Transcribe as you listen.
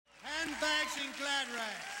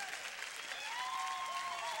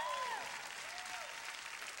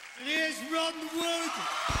Here's Ron Wood.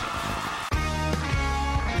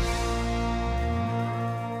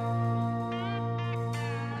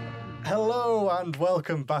 Hello and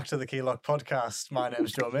welcome back to the Keylock Podcast. My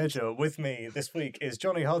name's Joe Major. With me this week is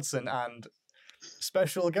Johnny Hodson and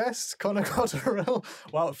special guest Conor.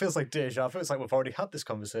 Wow, it feels like deja vu. It's like we've already had this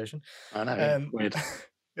conversation. I know, weird.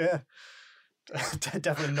 Yeah.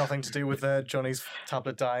 Definitely nothing to do with Johnny's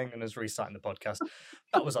tablet dying and us restarting the podcast.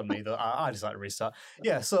 That was on me, though. I decided to restart.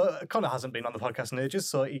 Yeah, so Conor hasn't been on the podcast in ages,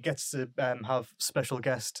 so he gets to have special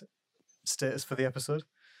guest status for the episode.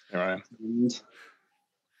 Here I am.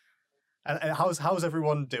 And how's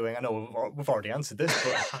everyone doing? I know we've already answered this,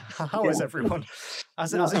 but how is everyone?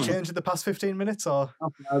 Has it changed in the past 15 minutes, or?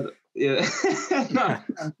 Yeah,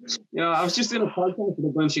 I was just doing a podcast with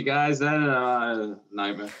a bunch of guys then, and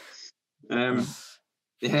nightmare. Feels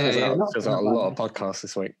like a lot of podcasts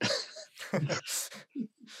this week.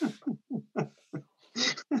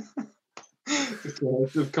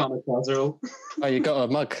 Of Conor Casserole. Oh, you got a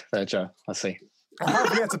mug there, Joe. I see.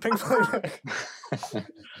 It's a Pink Floyd.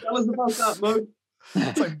 Tell us about that mug.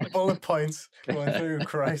 It's like bullet points going through.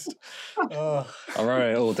 Christ. Oh. I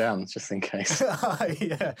wrote it all down just in case.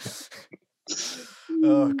 Yeah.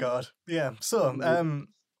 Oh God. Yeah. So,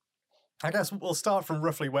 I guess we'll start from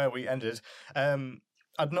roughly where we ended.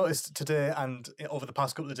 I'd noticed today and over the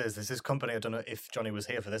past couple of days, there's this company, I don't know if Johnny was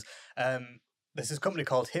here for this, there's this company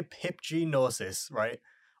called Hipgnosis, right?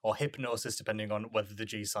 Or Hipgnosis, depending on whether the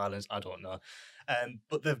G's silent, I don't know.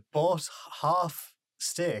 But they've bought half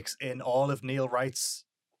stakes in all of Neil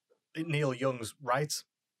Young's rights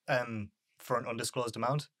for an undisclosed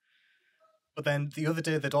amount. But then the other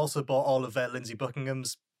day, they'd also bought all of Lindsey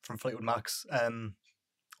Buckingham's from Fleetwood Mac's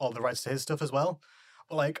all the rights to his stuff as well.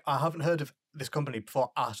 But like, I haven't heard of this company before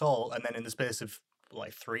at all. And then in the space of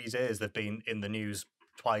like 3 days, they've been in the news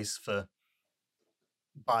twice for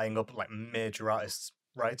buying up like major artists'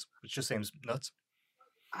 rights, which just seems nuts.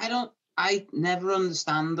 I never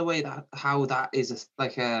understand the way how that is a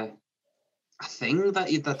thing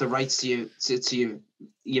that the rights to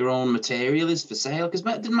your own material is for sale. Because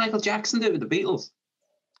didn't Michael Jackson do it with the Beatles?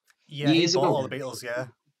 Yeah, years ago. All the Beatles, yeah.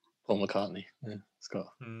 Paul McCartney, yeah, it's got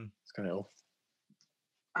it all.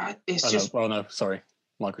 Sorry,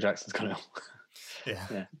 Michael Jackson's got it all.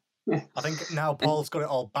 Yeah. I think now Paul's got it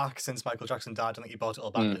all back since Michael Jackson died. I think he bought it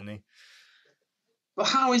all back, didn't he? But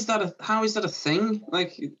how is that a thing?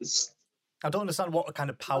 Like, I don't understand what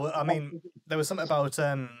kind of power. I mean, there was something about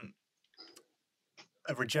a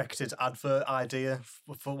rejected advert idea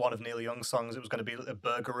for one of Neil Young's songs. It was going to be a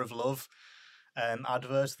Burger of Love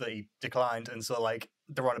advert that he declined, and so like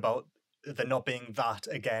they're on about there not being that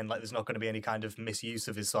again. Like, there's not going to be any kind of misuse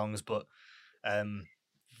of his songs, but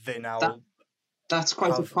they now. That's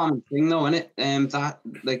quite a common thing, though, isn't it? That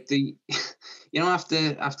like the,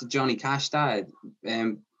 after Johnny Cash died,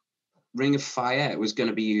 Ring of Fire was going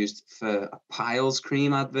to be used for a Piles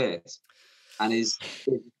cream advert, and his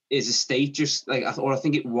estate just like, I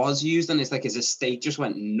think it was used, and it's like his estate just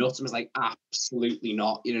went nuts and was like, absolutely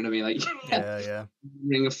not. You know what I mean? Like, yeah.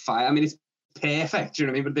 Ring of Fire. I mean, it's perfect. You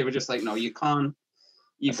know what I mean? But they were just like, no, you can't.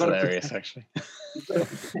 That's hilarious, actually.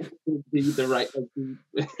 The right,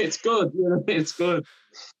 it's good, you know, it's good.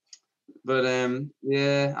 But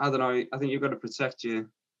yeah, I don't know. I think you've got to protect the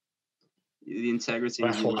integrity.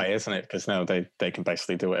 That's why, isn't it? Because now they can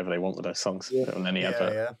basically do whatever they want with their songs on any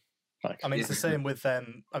advert. Yeah. Like, I mean, it's the same with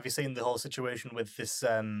have you seen the whole situation with this?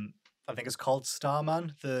 I think it's called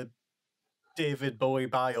Starman, the David Bowie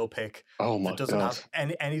biopic. Oh my God! That doesn't have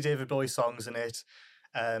any David Bowie songs in it.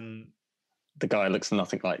 The guy looks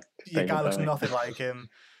nothing like David Bowie. Looks nothing like him.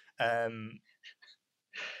 I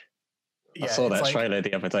saw that trailer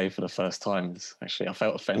the other day for the first time. Actually, I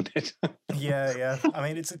felt offended. Yeah. I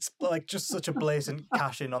mean, it's like just such a blatant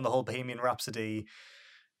cash in on the whole Bohemian Rhapsody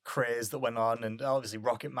craze that went on, and obviously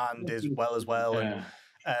Rocket Man did well as well. Yeah.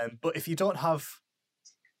 And but if you don't have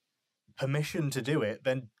permission to do it,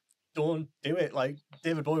 then don't do it. Like,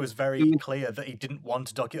 David Bowie was very clear that he didn't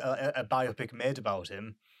want a biopic made about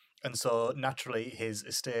him. And so naturally his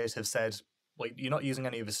estate have said, well, you're not using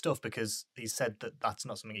any of his stuff because he said that that's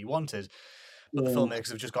not something he wanted. But the filmmakers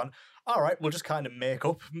have just gone, all right, we'll just kind of make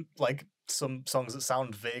up like some songs that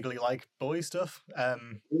sound vaguely like Bowie stuff.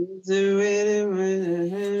 I'm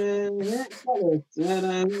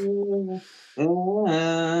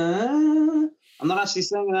not actually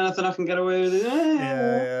singing anything I can get away with it.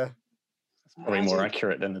 Yeah. It's probably more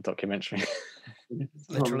accurate than the documentary.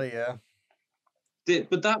 Literally, yeah.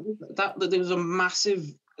 But that there was a massive,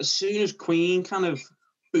 as soon as Queen kind of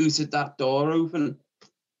booted that door open,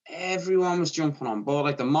 everyone was jumping on board,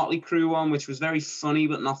 like the Motley Crue one, which was very funny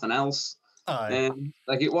but nothing else.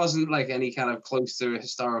 Like it wasn't like any kind of close to a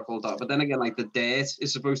historical doc. But then again, like the date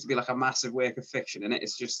is supposed to be like a massive work of fiction, and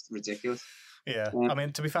it's just ridiculous. Yeah, I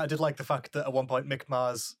mean, to be fair, I did like the fact that at one point Mick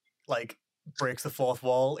Mars like breaks the fourth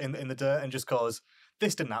wall in the dirt and just goes,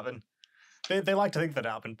 "This didn't happen." They like to think that it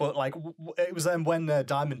happened, but like it was when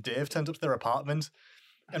Diamond Dave turned up to their apartment,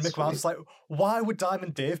 and Mick Mars was like, "Why would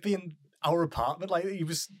Diamond Dave be in our apartment? Like he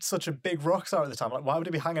was such a big rock star at the time. Like why would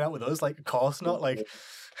he be hanging out with us? Like of course not. Like."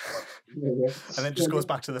 And then it just goes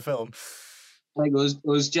back to the film. Like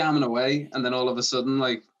goes jamming away, and then all of a sudden,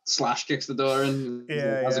 like Slash kicks the door and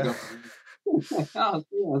how's it going? Oh,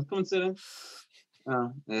 come and sit in.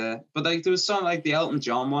 Oh, yeah, but like there was something like the Elton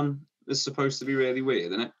John one is supposed to be really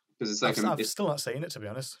weird, isn't it? Because it's like I've still not seen it, to be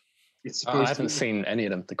honest. It's I haven't seen any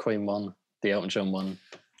of them. The Queen one, the Elton John one.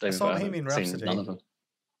 I saw Bohemian Rhapsody. None of them.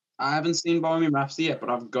 I haven't seen Bohemian Rhapsody yet,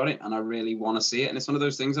 but I've got it and I really want to see it. And it's one of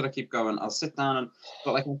those things that I keep going, I'll sit down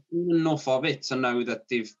but like I've seen enough of it to know that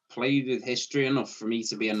they've played with history enough for me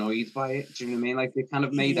to be annoyed by it. Do you know what I mean? Like they kind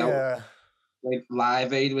of made out like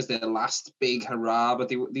Live Aid was their last big hurrah, but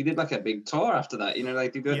they did like a big tour after that, you know,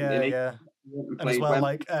 like they did. And as well,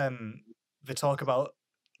 like they talk about,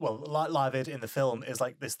 well, Live Aid in the film is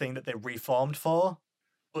like this thing that they reformed for,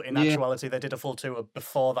 but in actuality they did a full tour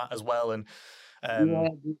before that as well. And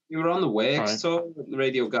you were on the Wakes tour,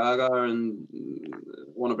 Radio Gaga and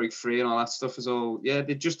Wanna Break Free and all that stuff is all. Yeah,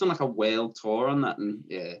 they'd just done like a world tour on that, and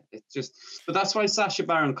it just. But that's why Sacha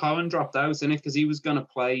Baron Cohen dropped out, isn't it? Because he was going to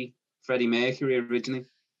play Freddie Mercury originally.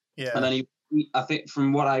 Yeah, and then I think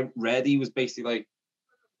from what I read, he was basically like,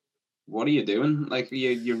 "What are you doing? Like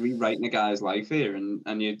you're rewriting a guy's life here, and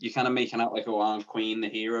you're kind of making out like, oh, I'm Queen, the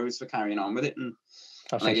heroes for carrying on with it." And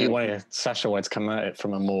I think in a way, Sacha White's come at it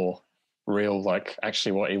from a more real, like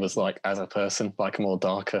actually what he was like as a person, like a more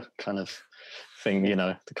darker kind of thing, you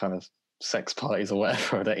know, the kind of sex parties or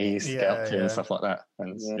whatever that he used to get up to and stuff like that.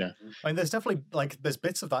 And I mean, there's definitely like there's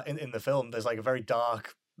bits of that in the film. There's like a very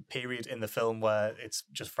dark period in the film where it's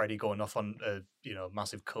just Freddie going off on a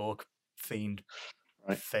massive coke themed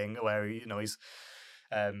thing where he's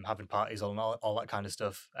having parties and all that kind of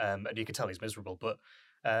stuff, and you can tell he's miserable. But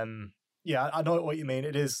I know what you mean.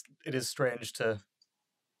 It is strange to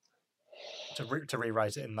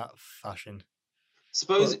rewrite it in that fashion.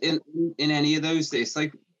 Suppose in any of those, it's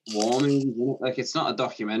like war movies, isn't it? Like it's not a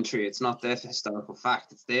documentary. It's not there for historical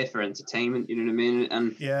fact. It's there for entertainment. You know what I mean?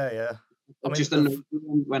 And I mean, just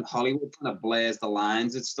when Hollywood kind of blares the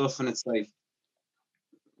lines and stuff, and it's like,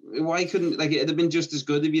 why couldn't it'd have been just as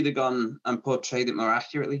good if you'd have gone and portrayed it more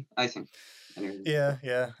accurately? I think. Anyway.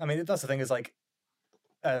 Yeah. I mean, that's the thing is like.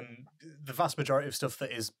 The vast majority of stuff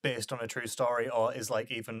that is based on a true story or is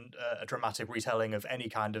like even a dramatic retelling of any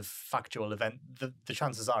kind of factual event, the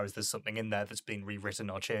chances are is there's something in there that's been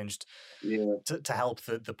rewritten or changed to help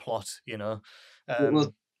the plot, you know.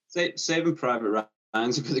 Well, Saving Private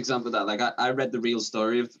Ryan's a good example of that. Like I read the real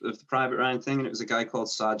story of the Private Ryan thing, and it was a guy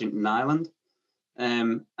called Sergeant Nyland,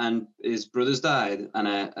 and his brothers died, and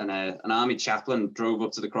an army chaplain drove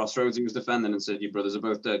up to the crossroads he was defending and said, "Your brothers are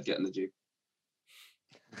both dead. Get in the Jeep."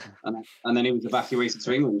 And then he was evacuated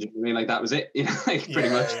to England. I mean, like that was it, you know, like pretty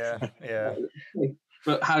much. Yeah.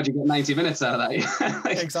 But how do you get 90 minutes out of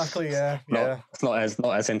that? Exactly. Yeah. It's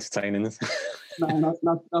not as entertaining. No,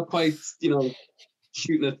 not quite. You know,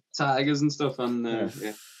 shooting at tigers and stuff. And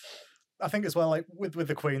I think as well, like with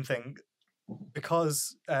the Queen thing,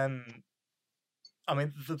 because I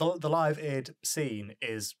mean, the Live Aid scene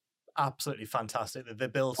is absolutely fantastic. They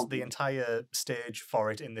built the entire stage for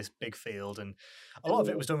it in this big field, and a lot of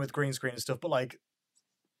it was done with green screen and stuff, but like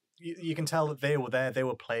you can tell that they were there, they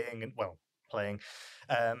were playing and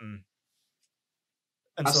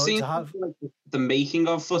I've seen to have like the making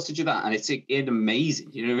of footage of that, and it's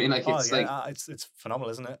amazing, you know what I mean? Like it's phenomenal,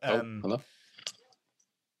 isn't it? Hello?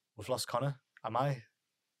 We've lost Conor. Am I?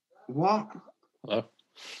 What? Hello?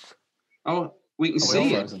 Oh, we can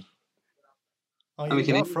see it. Oh,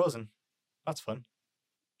 you're frozen. That's fun.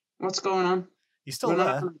 What's going on? You're still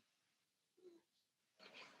there.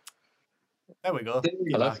 There we go.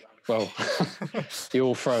 Hello? Well, you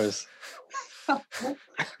all froze. So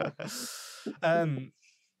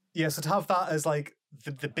to have that as like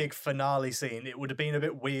the big finale scene, it would have been a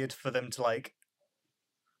bit weird for them to like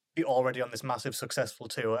be already on this massive successful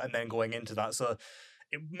tour and then going into that. So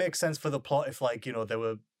it makes sense for the plot if like, you know, they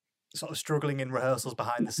were sort of struggling in rehearsals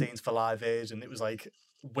behind the scenes for Live Aid, and it was like,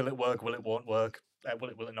 will it work? Will it won't work? Will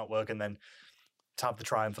it not work? And then to have the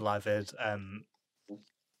triumph for Live Aid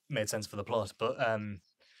made sense for the plot. But I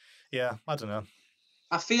don't know.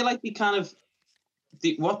 I feel like they kind of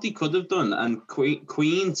what they could have done, and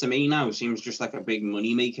Queen to me now seems just like a big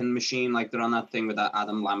money making machine. Like they're on that thing with that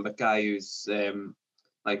Adam Lambert guy who's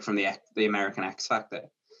like from the American X Factor.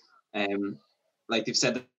 Like they've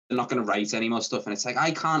said they're not going to write any more stuff, and it's like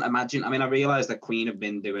I can't imagine. I mean, I realize that Queen have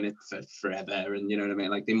been doing it for forever, and you know what I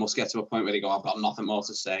mean. Like they must get to a point where they go, I've got nothing more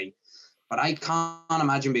to say. But I can't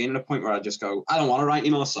imagine being at a point where I just go, I don't want to write any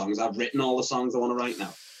more songs. I've written all the songs I want to write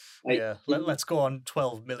now. Like, yeah, let's go on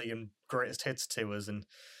 12 million greatest hits tours and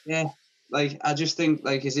yeah, like I just think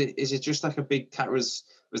like is it just like a big cat was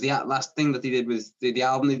the last thing that they did with the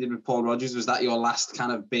album they did with Paul Rodgers, was that your last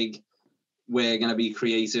kind of big we're going to be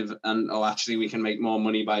creative and actually we can make more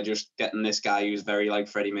money by just getting this guy who's very like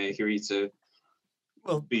Freddie Mercury to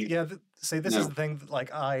be see this is the thing that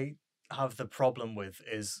like I have the problem with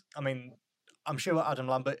is, I mean, I'm sure Adam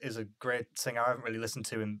Lambert is a great singer. I haven't really listened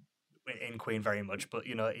to him in Queen very much, but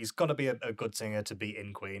you know he's got to be a good singer to be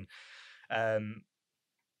in Queen.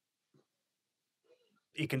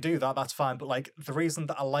 He can do that, that's fine, but like the reason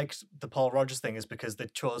that I liked the Paul Rodgers thing is because they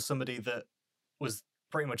chose somebody that was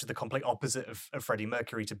pretty much the complete opposite of Freddie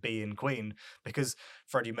Mercury to be in Queen, because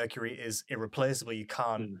Freddie Mercury is irreplaceable. You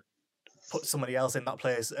can't put somebody else in that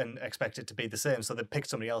place and expect it to be the same, so they picked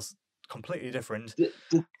somebody else completely different,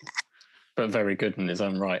 but very good in his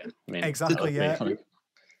own right. I mean, exactly, yeah.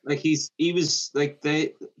 Like he was like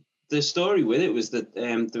the story with it was that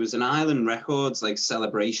there was an Island Records like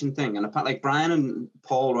celebration thing, and like Brian and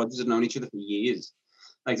Paul Rodgers had known each other for years.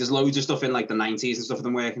 Like there's loads of stuff in like the 90s and stuff of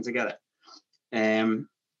them working together. And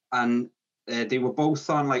they were both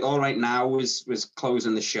on like All Right Now was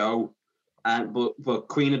closing the show, but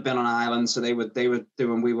Queen had been on Ireland, so they were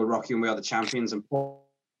doing We Will Rock You and We Are the Champions, and Paul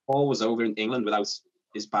was over in England without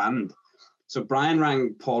his band. So Brian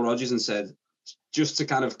rang Paul Rodgers and said, just to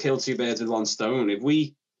kind of kill two birds with one stone, if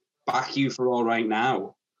we back you for All Right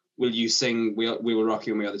Now, will you sing We Will Rock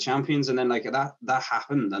You and We Are the Champions? And then like that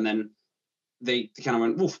happened, and then they kind of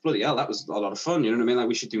went, woof, bloody hell, that was a lot of fun, you know what I mean? Like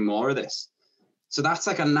we should do more of this. So that's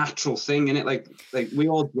like a natural thing, isn't it? Like we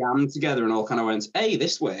all jammed together and all kind of went, hey,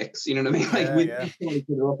 this works. You know what I mean? Like we up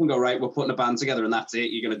and go, right, we're putting a band together and that's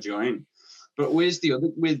it, you're going to join. But where's the other,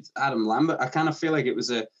 with Adam Lambert, I kind of feel like it was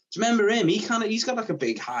do you remember him? He's got like a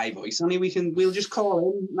big high voice. Only we'll just call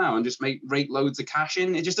him now and just rake loads of cash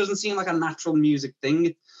in. It just doesn't seem like a natural music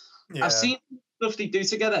thing. Yeah. I've seen stuff they do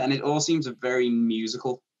together and it all seems very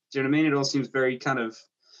musical. Do you know what I mean? It all seems very kind of...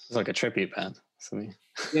 It's like a tribute band. Something.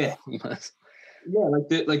 Yeah. Yeah,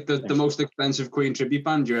 like the most expensive Queen tribute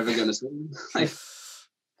band you're ever gonna see.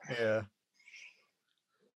 Yeah,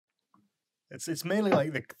 it's mainly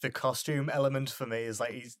like the costume element for me is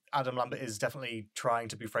like Adam Lambert is definitely trying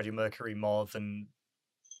to be Freddie Mercury more than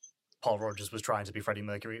Paul Rodgers was trying to be Freddie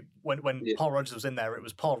Mercury. When Paul Rodgers was in there, it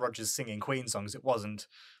was Paul Rodgers singing Queen songs. It wasn't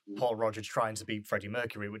Paul Rodgers trying to be Freddie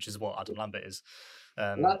Mercury, which is what Adam Lambert is.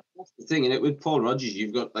 That's the thing, and with Paul Rodgers,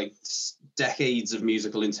 you've got like decades of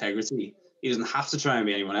musical integrity. He doesn't have to try and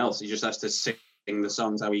be anyone else. He just has to sing the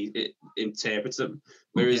songs how he interprets them.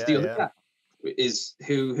 Whereas the other guy is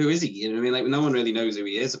who is he? You know what I mean? Like no one really knows who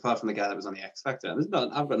he is apart from the guy that was on the X Factor.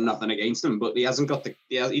 I've got nothing against him, but he hasn't got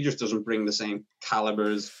he just doesn't bring the same caliber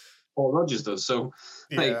as Paul Rodgers does. So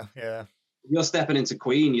you're stepping into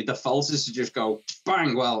Queen, your default is to just go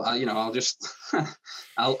bang. Well, I'll just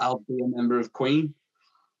I'll be a member of Queen.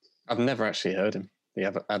 I've never actually heard him.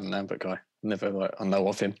 The Adam Lambert guy. Never I know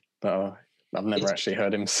of him, but I've never actually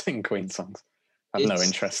heard him sing Queen songs. I've no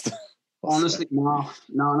interest. Honestly, no,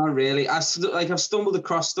 not really. I've stumbled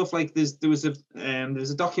across stuff like there was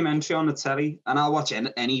a documentary on the telly, and I'll watch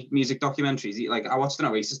any music documentaries. Like I watched an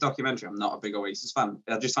Oasis documentary. I'm not a big Oasis fan.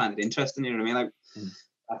 I just find it interesting. You know what I mean? Like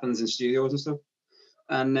happens in studios and stuff.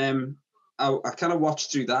 And I kind of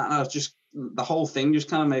watched through that, and I was just the whole thing just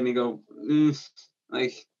kind of made me go,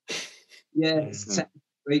 like, yeah, it's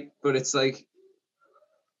great, but it's like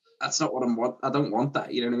that's not what I want. I don't want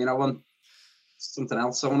that. You know what I mean? I want something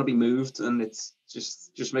else. I want to be moved, and it's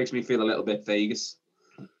just makes me feel a little bit Vegas.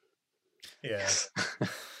 Yeah.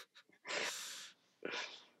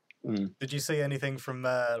 Did you see anything from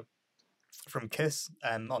Kiss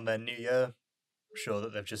on their New Year show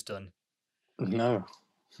that they've just done? No,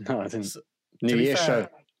 I didn't. New Year show,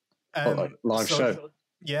 live show.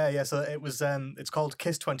 Yeah. So it was. It's called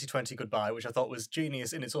Kiss 2020 Goodbye, which I thought was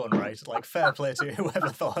genius in its own right. Like fair play to whoever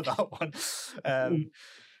thought of that one.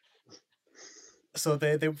 So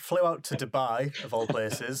they flew out to Dubai of all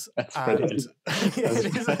places, That's and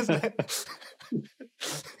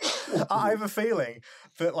I have a feeling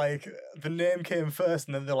that like the name came first,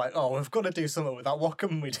 and then they're like, "Oh, we've got to do something with that. What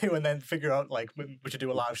can we do?" And then figure out like we should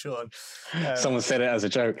do a live show. And, someone said it as a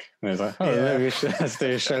joke, and it was like, "Oh, maybe we should let's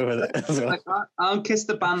do a show with it." As well. Like, I'll kiss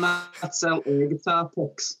the band that sell air guitar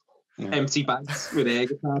picks, empty bags with air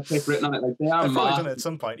guitar pick written on it. Like they are. I've probably done it at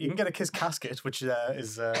some point. You can get a Kiss casket, which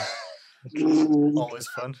is always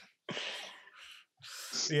fun.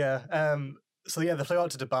 Yeah. So yeah, they flew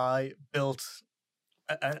out to Dubai, built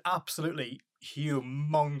an absolutely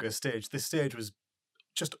humongous stage. This stage was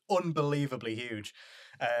just unbelievably huge,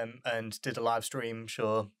 and did a live stream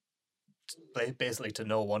show basically to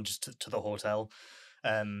no one, just to the hotel,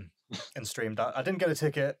 and streamed that. I didn't get a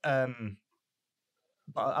ticket, but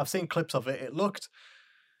I've seen clips of it. It looked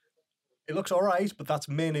all right, but that's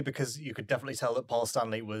mainly because you could definitely tell that Paul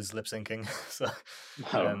Stanley was lip syncing. So,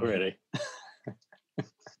 really?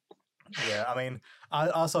 Yeah, I mean,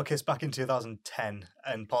 I saw Kiss back in 2010,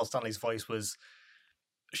 and Paul Stanley's voice was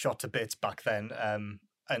shot to bits back then, and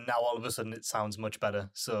now all of a sudden it sounds much better.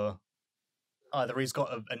 So either he's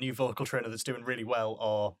got a new vocal trainer that's doing really well,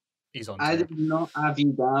 or he's on. I did not have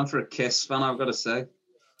you down for a Kiss fan, I've got to say.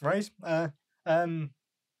 Right. I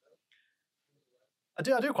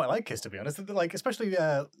do quite like Kiss, to be honest. Like, especially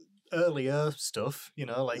earlier stuff, you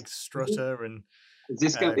know, like Strutter and. Is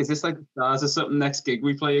this like the Stars or something? Next gig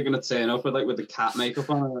we play, you're gonna turn up with the cat makeup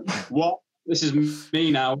on. Like, what? This is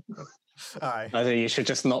me now. Aye. I think you should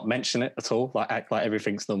just not mention it at all. Like act like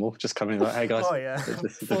everything's normal. Just come in like, hey guys. Oh yeah.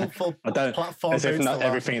 Full I don't. platform As if not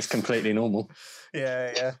everything is completely normal.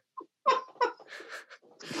 Yeah.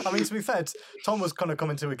 I mean, to be fair, Tom was kind of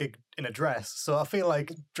coming to a gig in a dress, so I feel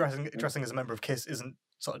like dressing as a member of Kiss isn't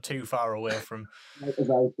sort of too far away from.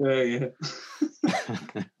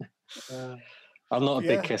 I'm not a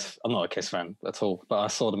big Kiss. I'm not a Kiss fan at all. But I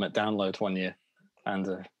saw them at Download one year, and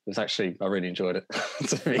it was actually I really enjoyed it.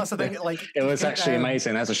 That's the thing. Like it was actually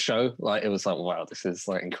amazing as a show. Like it was like wow, this is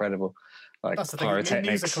like incredible. Like that's the thing.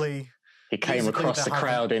 pyrotechnics. He came across the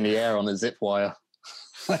crowd in the air on a zip wire.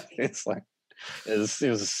 It's like it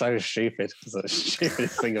was so stupid. It was the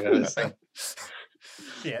stupidest thing I've ever seen.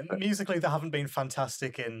 Yeah, musically they haven't been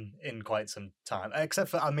fantastic in quite some time. Except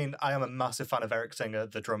for, I mean, I am a massive fan of Eric Singer,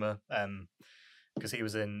 the drummer, because he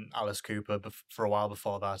was in Alice Cooper for a while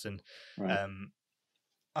before that, and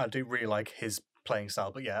I do really like his playing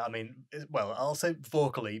style. But yeah, I mean, well, I'll say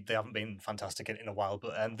vocally they haven't been fantastic in a while,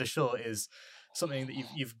 but the show is something that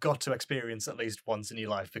you've got to experience at least once in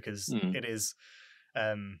your life, because it is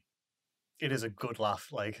a good laugh.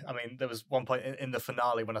 Like, I mean, there was one point in the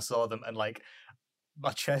finale when I saw them, and like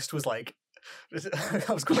my chest was like,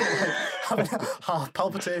 I was going like having heart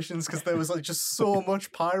palpitations because there was like just so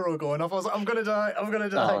much pyro going off. I was like, I'm gonna die.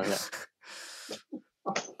 Oh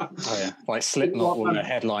yeah, like Slipknot were a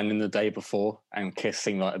headline in the day before, and Kiss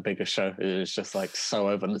seemed like a bigger show. It was just like so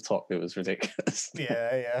over the top. It was ridiculous.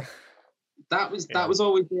 Yeah. That was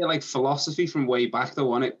always their like philosophy from way back, though,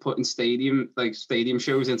 wasn't it? Putting stadium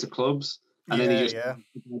shows into clubs, and then he just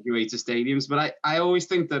graduate to stadiums. But I always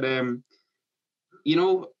think that you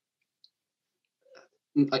know,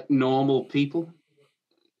 like normal people,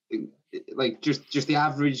 like just the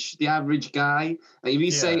average guy. Like if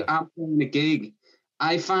you say I'm playing a gig,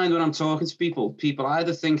 I find when I'm talking to people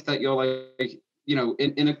either think that you're like, you know,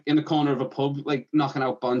 in a corner of a pub, like knocking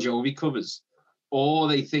out Bon Jovi covers, or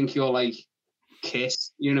they think you're like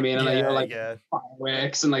Kiss, you know what I mean? And like, you're like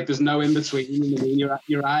fireworks, and like there's no in between. You know what I mean?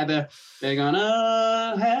 You're either they're going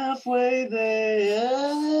halfway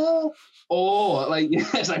there, or like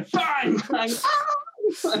it's like bang, bang,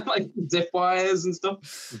 like zip wires and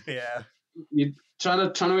stuff. Yeah, you're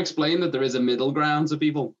trying to explain that there is a middle ground to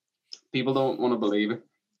people. People don't want to believe it.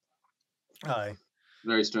 Aye,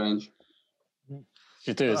 very strange.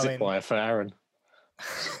 You do a zip wire for Aaron.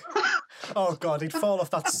 Oh God, he'd fall off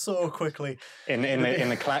that so quickly. In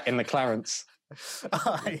the Clarence.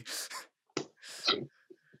 Aye.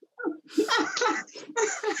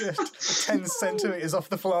 10 centimeters off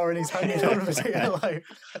the floor and he's hanging on with it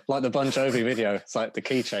like the Bon Jovi video. It's like the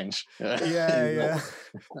key change. Yeah.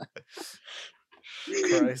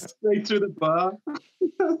 Christ. Straight through the bar.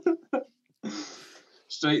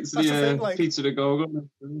 Straight to the pizza to go.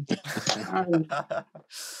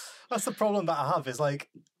 That's the problem that I have, is like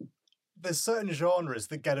there's certain genres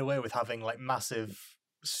that get away with having like massive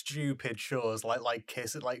stupid shows like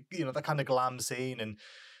Kiss, like, you know, the kind of glam scene, and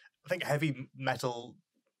I think heavy metal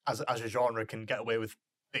as a genre can get away with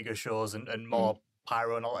bigger shows and more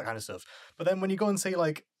pyro and all that kind of stuff. But then when you go and see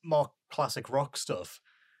like more classic rock stuff,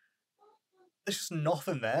 there's just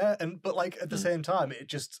nothing there. But like at the same time,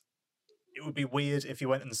 it would be weird if you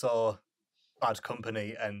went and saw Bad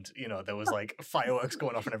Company, and there was like fireworks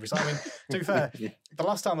going off and everything. I mean, to be fair, the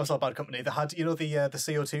last time I saw Bad Company, they had the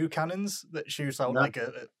CO2 cannons that shoots out like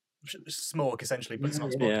a smoke essentially, but it's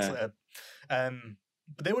not smoke. Yeah. It's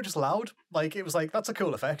but they were just loud. Like it was like that's a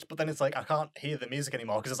cool effect, but then it's like I can't hear the music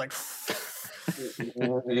anymore because it's like.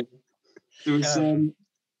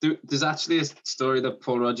 There's actually a story that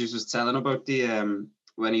Paul Rodgers was telling about the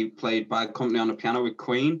when he played Bad Company on the piano with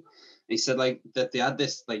Queen. He said like that they had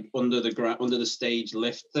this like under the stage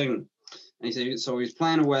lift thing, and he said so he was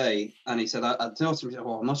playing away, and he said I told him,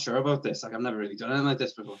 well, I'm not sure about this, like I've never really done anything like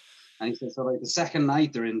this before, and he said so like the second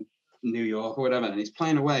night they're in New York or whatever, and he's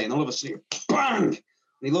playing away, and all of a sudden bang, and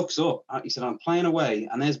he looks up, he said I'm playing away,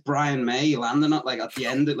 and there's Brian May landing at the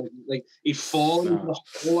end of like he'd fallen into the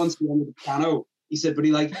hole onto the end of the piano. He said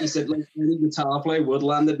any guitar player would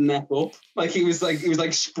landed neck up, like he was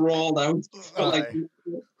like sprawled out, but like.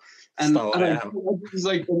 And he's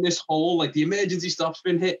like in this hole, like the emergency stop's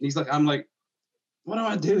been hit, and he's like, I'm like, what do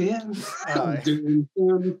I do here? I'm doing,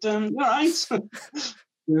 all right.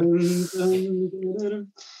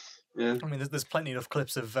 Yeah. I mean, there's plenty of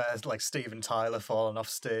clips of like Steven Tyler falling off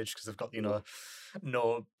stage because they've got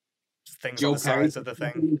no things on the sides of the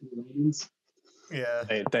thing.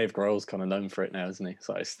 Yeah. Dave Grohl's kind of known for it now, isn't he? It's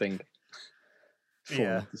like his thing.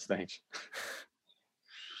 Yeah. The stage.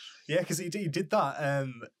 Yeah, because he did that.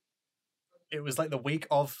 It was like the week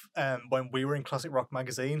of when we were in Classic Rock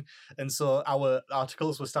magazine, and so our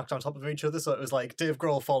articles were stacked on top of each other. So it was like Dave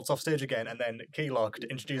Grohl falls off stage again, and then Keylock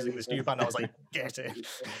introducing this new band. I was like, get it,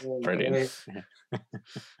 brilliant.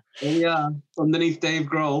 Yeah, underneath Dave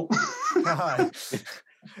Grohl. Hi.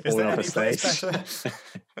 Is there any place better?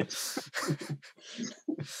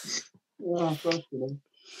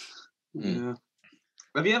 Yeah.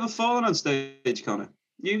 Have you ever fallen on stage, Conor?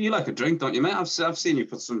 You like a drink, don't you, mate? I've seen you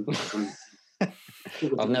put some...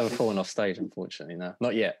 I've never fallen off stage, unfortunately, no.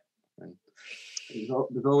 Not yet.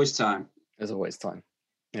 There's always time. There's always time.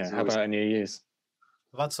 Yeah, how about any of yous?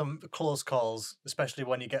 I've had some close calls, especially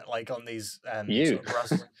when you get like on these you? Sort of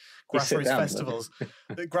grassroots festivals.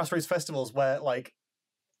 The grassroots festivals where like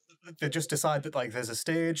they just decide that like there's a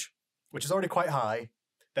stage which is already quite high,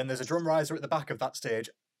 then there's a drum riser at the back of that stage,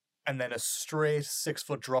 and then a straight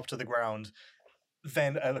 6-foot drop to the ground.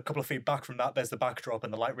 Then a couple of feet back from that, there's the backdrop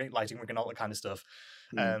and the lighting rig and all that kind of stuff.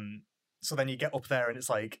 So then you get up there and it's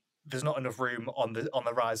like there's not enough room on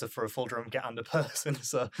the riser for a full drum kit and a person.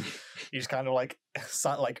 So you just kind of like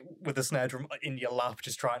sat like with the snare drum in your lap,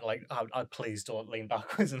 just trying to like, please don't lean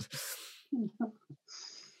backwards. And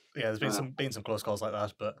yeah, there's been some close calls like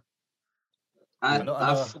that, but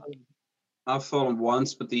I've fallen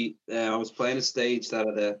once, but I was playing a stage that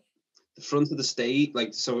at the front of the stage,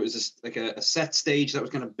 like, so it was just like a set stage that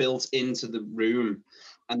was kind of built into the room,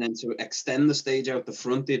 and then to extend the stage out the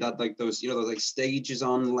front, they had like those like stages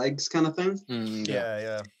on legs kind of thing.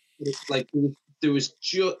 Yeah. Like there was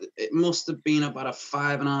it must have been about a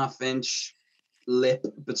 5.5 inch lip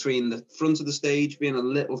between the front of the stage being a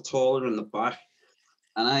little taller in the back,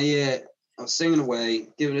 and I was singing away,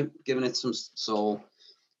 giving it some soul.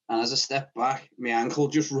 And as I stepped back, my ankle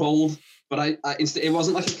just rolled. But it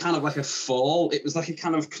wasn't like a fall. It was like a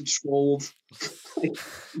kind of controlled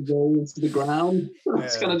roll to the ground. I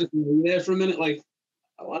was kind of just lay there for a minute, like,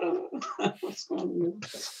 what's going on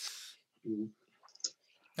here?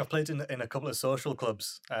 I've played in a couple of social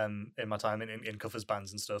clubs in my time in covers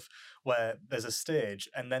bands and stuff, where there's a stage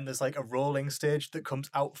and then there's like a rolling stage that comes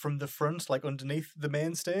out from the front, like underneath the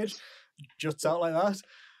main stage, juts out like that.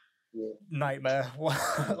 Yeah. Nightmare.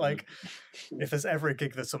 Like, if there's ever a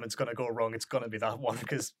gig that something's going to go wrong, it's going to be that one.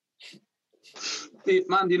 Because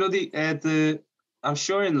man, I'm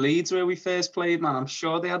sure in Leeds where we first played, man, I'm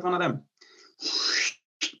sure they had one of them,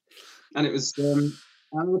 and it was and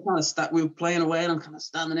we were playing away, and I'm kind of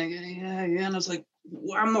standing there, yeah, and I was like,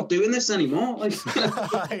 well, I'm not doing this anymore. Like,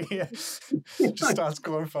 yeah, just starts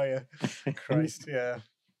going for you. Christ, yeah.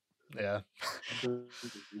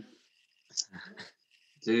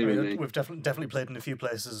 I mean, we've definitely played in a few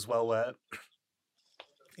places as well where,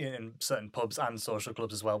 in certain pubs and social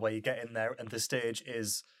clubs as well, where you get in there and the stage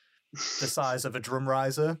is the size of a drum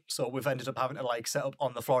riser. So we've ended up having to like set up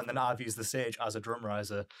on the floor, and then I've used the stage as a drum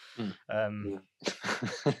riser. Oh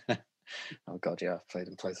God, yeah, I've played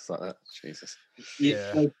in places like that. Jesus.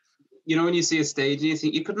 Yeah. Like, when you see a stage and you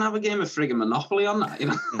think you couldn't have a game of friggin' Monopoly on that,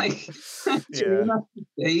 like, stage.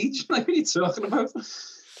 Like, what are you talking about?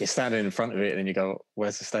 You're standing in front of it, and then you go,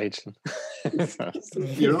 "Where's the stage?"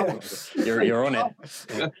 You're on it. You're on it.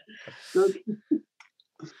 Yeah.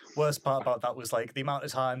 Worst part about that was like the amount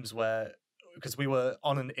of times where, because we were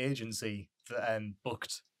on an agency that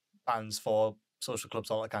booked bands for social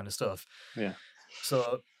clubs, all that kind of stuff. Yeah.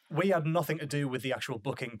 So we had nothing to do with the actual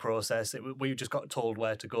booking process. We just got told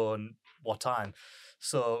where to go and what time.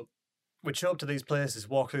 So we'd show up to these places,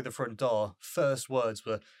 walk through the front door. First words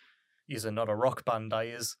were, "You're not a rock band, are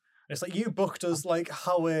yous?" It's like, you booked us, like,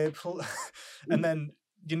 how and then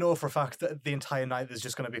you know for a fact that the entire night there's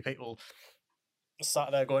just going to be people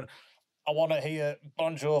sat there going, "I want to hear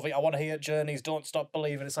Bon Jovi, I want to hear Journey's Don't Stop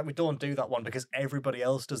Believing." It's like, we don't do that one because everybody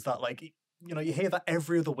else does that. Like, you know, you hear that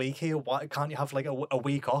every other week here. Why can't you have like a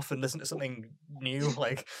week off and listen to something new?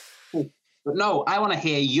 Like, but no, I want to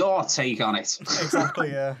hear your take on it.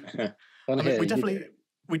 Exactly, yeah. I mean,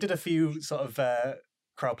 we did a few sort of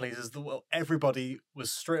crowd pleasers. Everybody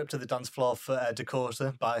was straight up to the dance floor for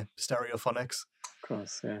Dakota by Stereophonics. Of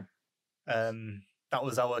course, yeah. That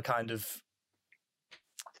was our kind of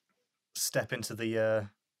step into the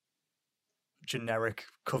generic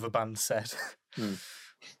cover band set.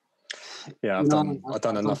 Yeah, I've done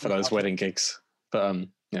enough of those wedding gigs, but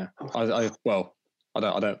yeah, I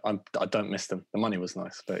don't miss them. The money was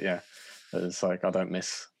nice, but yeah, it's like I don't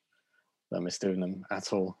miss doing them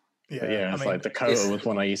at all. Yeah, but yeah, it's like Dakota was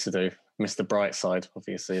one I used to do. Mr. Brightside,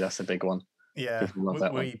 obviously, that's a big one. Yeah,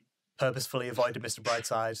 we purposefully avoided Mr.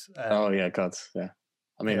 Brightside. Oh yeah, God, yeah.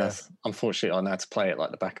 I mean, that's unfortunately I had to play it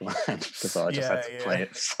like the back of my hand because I just had to play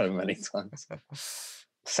it so many times.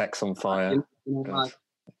 Sex on Fire. The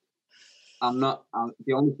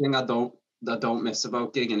only thing I don't miss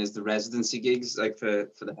about gigging is the residency gigs, like for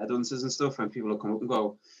the headhunters and stuff. When people will come up and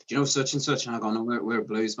go, "Do you know such and such?" And I go, "No, we're a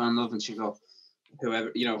blues band, love." And she go,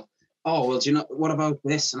 "Whoever, you know, oh well, do you know what about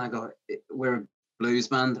this?" And I go, "We're a blues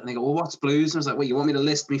band." And they go, "Well, what's blues?" And I was like, "Well, you want me to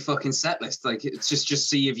list me fucking set list? Like, it's just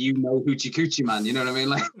see if you know Hoochie Coochie Man. You know what I mean?"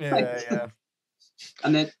 Like, yeah.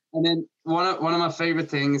 And then one of my favorite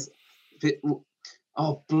things,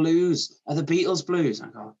 blues are the Beatles blues. And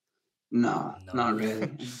I go, No, not really.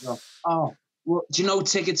 And you go, "Oh, well, do you know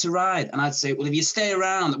Ticket to Ride?" And I'd say, "Well, if you stay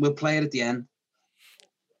around, we'll play it at the end."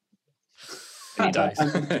 You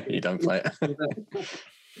don't. You don't play it.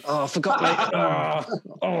 Oh, I forgot, mate.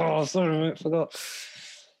 Oh, sorry, mate, forgot.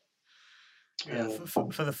 Yeah,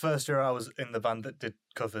 for the first year I was in the band that did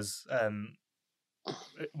covers,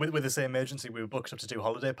 with the same agency, we were booked up to do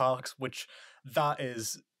holiday parks, which that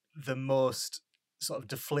is the most sort of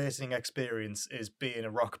deflating experience, is being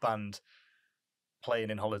a rock band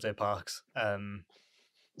playing in holiday parks.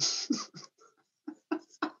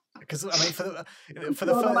 Because I mean, for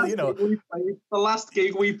the first, you know, the last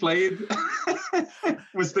gig we played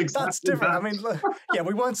was the that's different. I mean, yeah,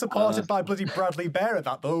 we weren't supported by bloody Bradley Bear at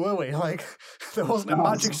that though, were we? Like, there wasn't a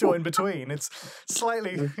magic show in between. It's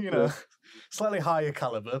slightly, you know, slightly higher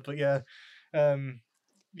caliber, but yeah,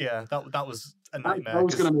 that was a nightmare. I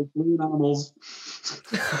was going to make Balloon Animals.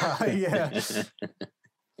 Yeah.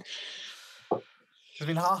 I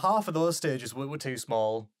mean, half of those stages were too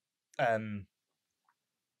small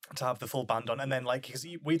to have the full band on, and then like, because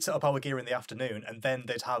we'd set up our gear in the afternoon, and then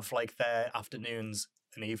they'd have like their afternoons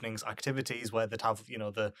and evenings activities where they'd have, you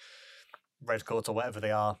know, the red coats or whatever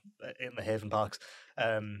they are in the Haven parks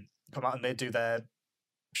come out, and they'd do their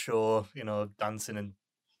show, you know, dancing and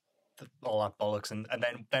all that bollocks, and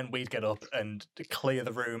then we'd get up and clear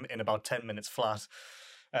the room in about 10 minutes flat.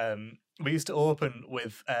 We used to open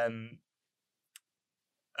with a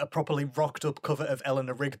properly rocked up cover of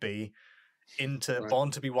Eleanor Rigby into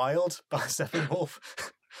Born to Be Wild by Steppenwolf.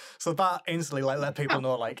 So that instantly like let people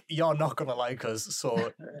know, like, you're not gonna like us,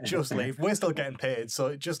 so just leave. We're still getting paid,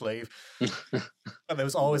 so just leave. And there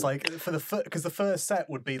was always like, because the first set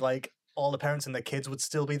would be like all the parents and their kids would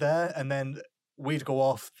still be there, and then we'd go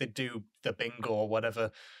off, they'd do the bingo or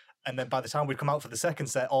whatever, and then by the time we'd come out for the second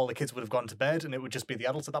set, all the kids would have gone to bed and it would just be the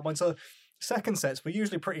adults at that point. So second sets were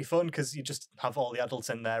usually pretty fun because you just have all the adults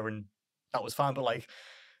in there and that was fine. But like,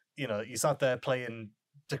 you know, you sat there playing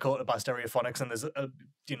Dakota by Stereophonics and there's a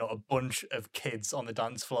bunch of kids on the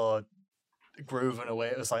dance floor grooving away.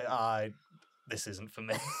 It was like, this isn't for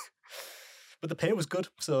me. But the pay was good,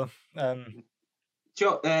 so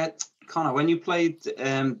Conor, when you played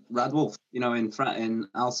Radwolf, you know, in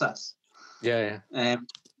Alsace,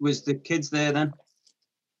 was the kids there then?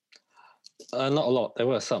 Not a lot. There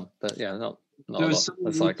were some, but yeah, not a lot.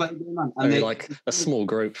 It's like maybe like a small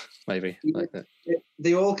group, maybe. Like that.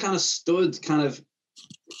 They all kind of stood kind of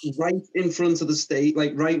right in front of the stage,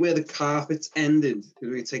 like right where the carpets ended.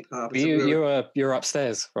 We take carpets. You're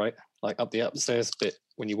upstairs, right? Like up the upstairs bit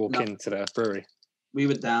when you walk into the brewery. We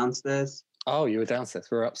were downstairs. Oh, you were downstairs.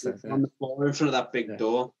 We were upstairs. On the floor in front of that big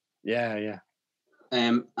door. Yeah.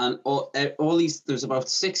 And all these, there's about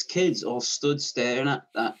 6 kids all stood staring at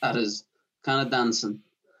us, kind of dancing.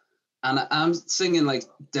 And I'm singing like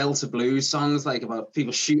Delta blues songs, like about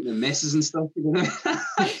people shooting and misses and stuff. You know?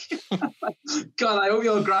 God, I hope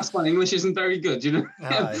your grasp on English isn't very good. You know,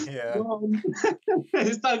 yeah.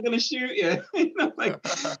 Is that going to shoot you? You know, like.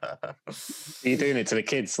 Are you doing it to the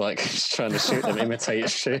kids, like trying to shoot them, imitate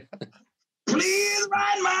shoot? Please,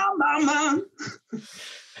 my mama.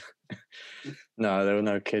 No, there were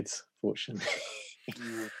no kids, fortunately.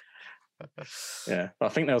 Yeah, I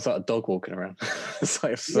think there was like a dog walking around. It's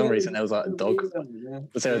like for some reason there was like a dog.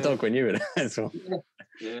 Was there a dog when you were there as well?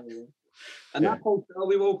 Yeah. And that hotel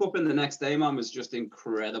we woke up in the next day, man, was just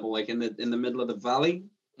incredible. Like in the middle of the valley,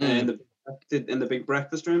 in the big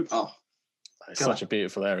breakfast room. Oh, it's such a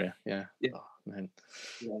beautiful area. Yeah. Oh, man.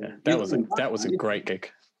 Yeah. That was a great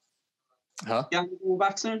gig. Huh? Yeah, we'll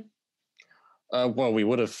back soon. Well, we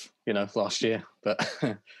would have, last year,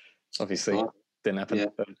 but obviously didn't happen. Yeah.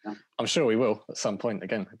 But I'm sure we will at some point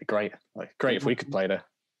again. It'd be great. Like great if we could play there.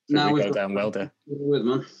 Now we go down well there.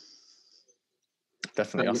 Man.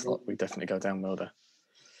 Definitely, we definitely go down well there.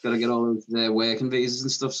 Got to get all of the working visas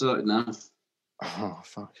and stuff sorted now. Oh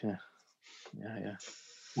fuck yeah.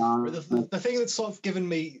 The thing that's sort of given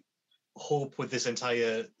me hope with this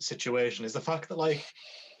entire situation is the fact that like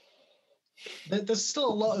there's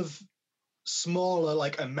still a lot of smaller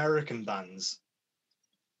like American bands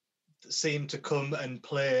that seem to come and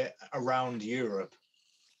play around Europe.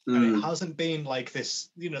 And it hasn't been like this,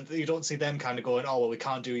 you don't see them kind of going, oh, well, we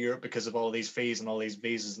can't do Europe because of all these fees and all these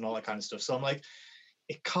visas and all that kind of stuff. So I'm like,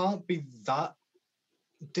 it can't be that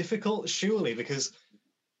difficult, surely, because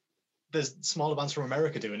there's smaller bands from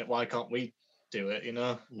America doing it. Why can't we do it,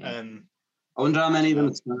 Yeah. I wonder how many of them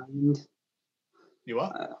are signed. You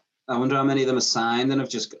what? I wonder how many of them are signed and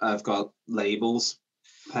I've got labels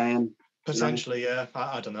paying. Potentially, yeah.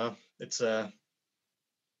 I don't know.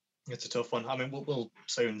 It's a tough one. I mean, we'll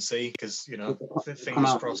soon see because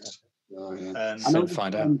fingers crossed. Soon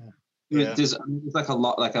find out. There's like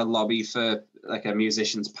a lobby for like a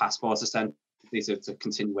musician's passport essentially to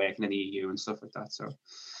continue working in the EU and stuff like that. So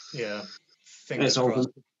yeah, fingers crossed.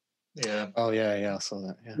 Yeah. Oh yeah, I saw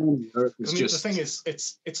that. Yeah. The thing is,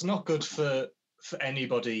 it's not good for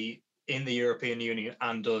anybody in the European Union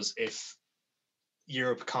and us if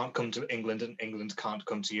Europe can't come to England and England can't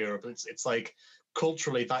come to Europe. It's like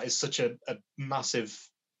culturally that is such a massive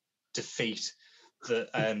defeat that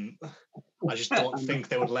I just don't think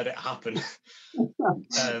they would let it happen. I've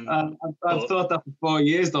thought that for 4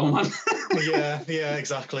 years though, man. yeah,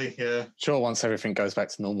 exactly. Yeah. Sure, once everything goes back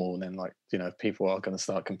to normal, then people are going to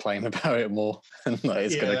start complaining about it more, and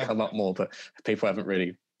it's going to come up more. But people haven't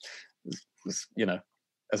really,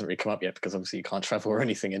 hasn't really come up yet because obviously you can't travel or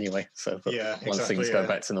anything anyway. So once things go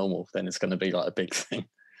back to normal, then it's going to be like a big thing.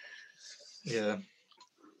 Yeah.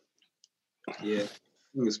 Yeah.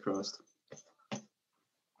 Fingers crossed.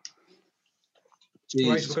 Jeez.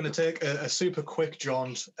 Right, we're going to take a super quick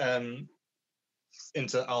jaunt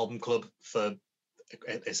into Album Club for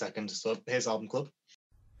a second. So here's Album Club.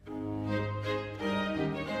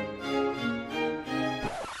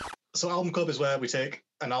 So Album Club is where we take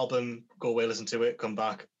an album, go away, listen to it, come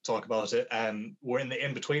back, talk about it. We're in the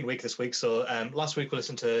in-between week this week. So last week we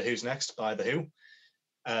listened to Who's Next by The Who.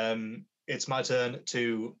 It's my turn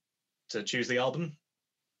to choose the album.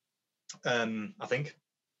 I think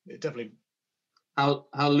it definitely.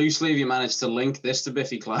 How loosely have you managed to link this to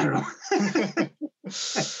Biffy Clyro?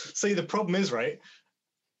 See, the problem is, right,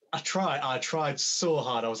 I tried so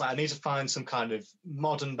hard. I was like, I need to find some kind of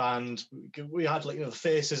modern band. We had the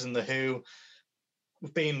Faces and The Who.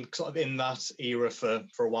 We've been sort of in that era for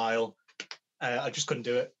a while. I just couldn't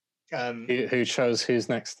do it. Who chose Who's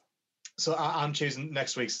Next? So I'm choosing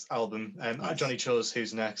next week's album. Nice. Johnny chose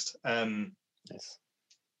Who's Next. Yes.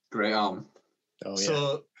 Great album. Oh yeah.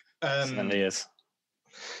 So certainly is.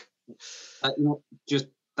 Just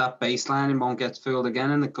that bass line won't get fooled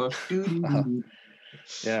again in the cut.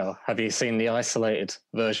 Yeah. Have you seen the isolated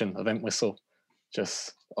version of Entwistle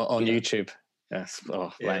just on YouTube? Yes.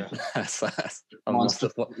 Oh, yeah. I must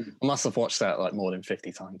have watched that like more than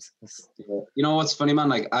 50 times. You know what's funny, man?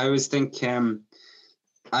 Like I always think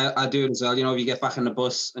I do it as well. If you get back in the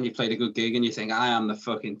bus and you played a good gig and you think I am the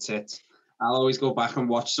fucking tit, I'll always go back and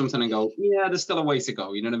watch something and go, yeah, there's still a way to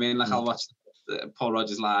go. You know what I mean? Like I'll watch Paul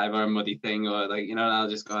Rogers Live or a Muddy thing, or I'll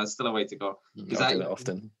just go, there's still a way to go. I do that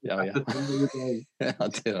often. Oh, yeah. I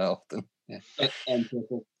do that often. Yeah.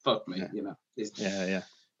 Fuck me, Yeah.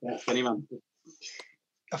 Funny, man.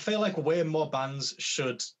 I feel like way more bands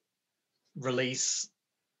should release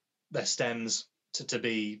their stems to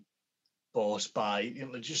be bought by,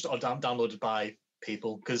 just or downloaded by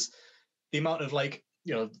people, because the amount of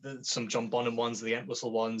some John Bonham ones, the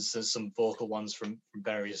Entwistle ones, there's some vocal ones from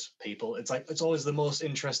various people. It's always the most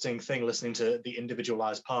interesting thing listening to the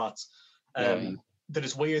individualized parts. That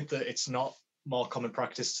it's weird that it's not more common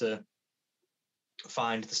practice to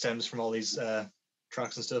find the stems from all these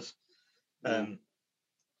tracks and stuff. I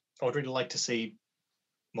would really like to see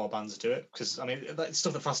more bands do it, because I mean that's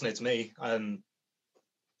stuff that fascinates me. And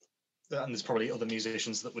there's probably other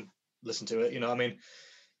musicians that would listen to it. I mean,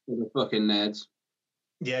 the fucking nerds.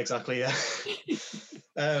 Yeah, exactly. Yeah.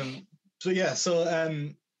 So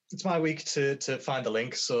it's my week to find the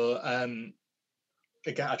link. So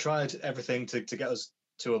again, I tried everything to get us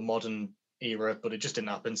to a modern era, but it just didn't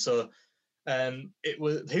happen. So it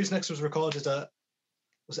was Who's Next was recorded at,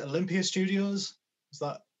 was it Olympia Studios? Was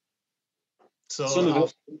that? So some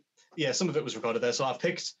of it was recorded there. So I've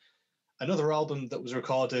picked another album that was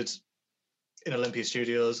recorded in Olympia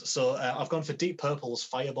Studios. So I've gone for Deep Purple's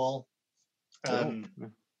Fireball.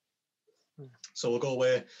 So we'll go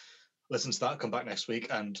away, listen to that, come back next week,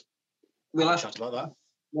 and we'll have chat about that.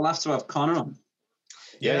 We'll have to have Conor on.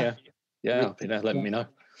 Yeah. I'll be there. Let me know.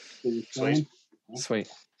 Sweet.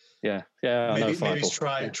 Yeah. Maybe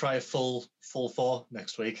try a full 4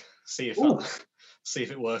 next week. See if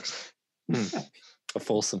it works. A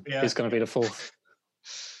foursome. Yeah. Who's going to be the fourth?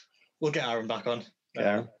 We'll get Aaron back on.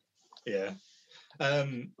 Yeah.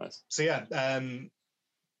 Nice. So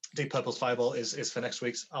Deep Purple's Fireball is for next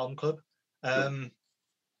week's album club. I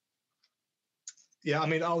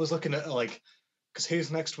mean, I was looking at because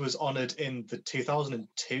Who's Next was honoured in the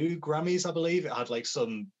 2002 Grammys, I believe. It had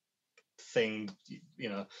some thing,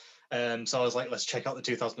 so I was like, let's check out the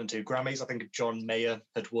 2002 Grammys. I think John Mayer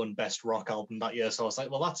had won Best Rock Album that year, so I was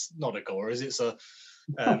like, well, that's not a goer, is it? So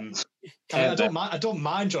I don't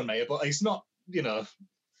mind John Mayer, but he's not,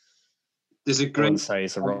 There's a great... say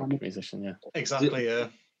he's a rock musician, yeah. Exactly, yeah.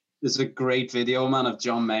 There's a great video, man, of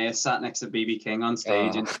John Mayer sat next to BB King on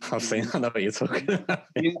stage. I've seen. I know what you're talking about.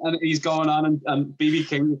 And he's going on, and BB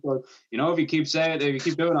King goes, if you keep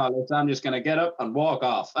doing all this, I'm just going to get up and walk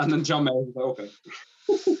off. And then John Mayer's like, okay.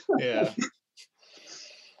 Yeah.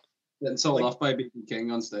 Getting told off by BB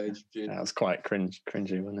King on stage. Yeah, that was quite cringy,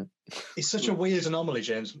 wasn't it? He's such a weird anomaly,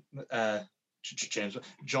 John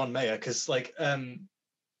Mayer, because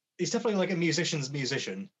he's definitely a musician's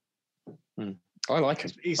musician. I like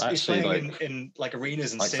him. He's playing in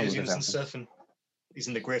arenas and stadiums and stuff, and he's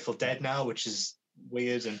in the Grateful Dead now, which is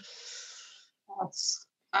weird. And that's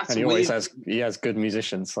he always has good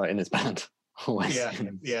musicians in his band. Always.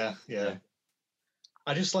 Yeah.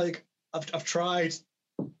 I just I've tried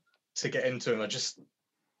to get into him. I just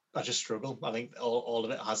struggle. I think all of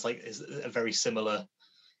it has is a very similar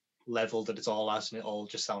level that it's all at, and it all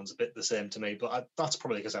just sounds a bit the same to me. But that's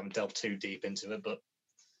probably because I haven't delved too deep into it. But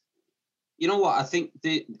you know what? I think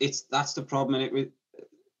that's the problem in it.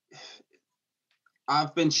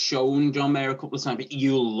 I've been shown John Mayer a couple of times, but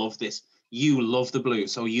you'll love this. You love the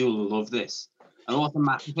blues, so you'll love this. And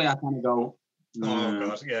automatically, I kind of go, oh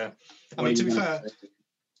god, yeah. I mean, to be fair,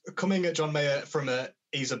 coming at John Mayer from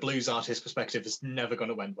he's a blues artist perspective is never going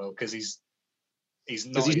to end well, because he's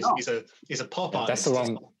not. He's a pop artist.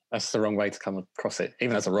 That's the wrong way to come across it.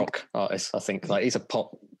 Even as a rock artist, I think he's a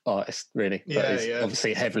pop artist, really. But he's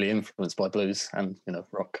obviously heavily influenced by blues and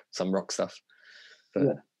some rock stuff.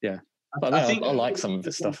 But but I like some of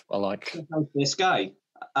his stuff. I like this guy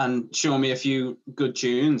and show me a few good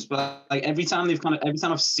tunes. But every time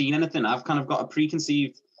I've seen anything, I've kind of got a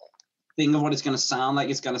preconceived thing of what it's going to sound like.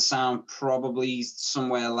 It's going to sound probably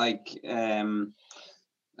somewhere the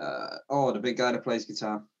big guy that plays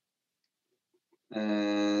guitar.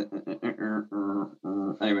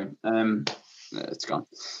 Anyway, it's gone.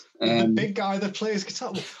 The big guy that plays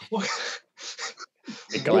guitar. What?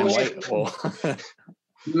 Big guy in white or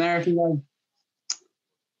American guy.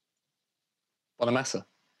 Bonamassa.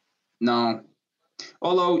 No.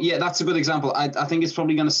 Although, yeah, that's a good example. I think it's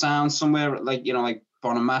probably going to sound somewhere like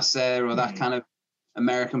Bonamassa or that kind of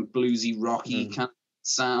American bluesy, rocky kind of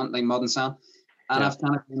sound, modern sound. And I've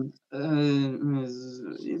kind of been,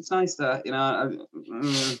 it's nice that,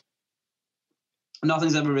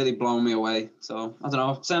 nothing's ever really blown me away. So I don't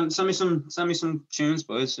know. Send me some tunes,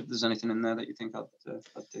 boys, if there's anything in there that you think I'd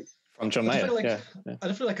dig. From John Mayer,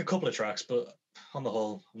 I feel like a couple of tracks, but on the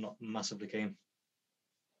whole, I'm not massively keen.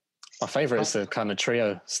 My favourite is the kind of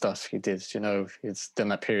trio stuff he did. He's done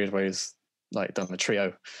that period where he's done the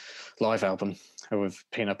trio live album with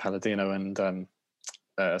Pino Palladino and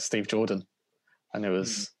Steve Jordan. And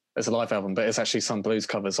it's a live album, but it's actually some blues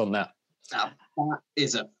covers on that. Now, that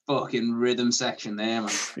is a fucking rhythm section there,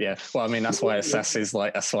 man. Yeah, well, I mean, that's why that's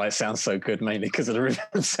why it sounds so good, mainly because of the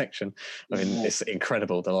rhythm section. I mean, it's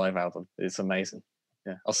incredible, the live album. It's amazing.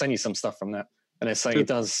 yeah, I'll send you some stuff from that. And they're saying he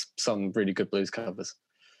does some really good blues covers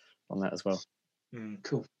on that as well.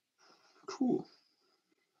 Cool.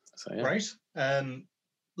 So, yeah. Right.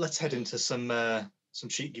 Let's head into some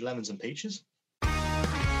cheeky lemons and peaches.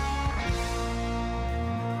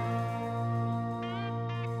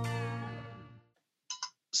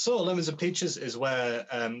 So, lemons and peaches is where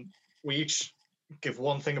we each give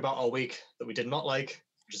one thing about our week that we did not like,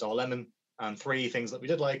 which is our lemon, and 3 things that we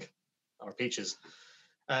did like, our peaches.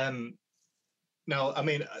 Now, I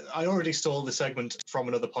mean, I already stole the segment from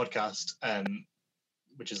another podcast,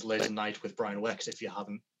 which is Late at Night with Brian Wecht. If you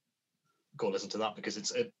haven't, go listen to that, because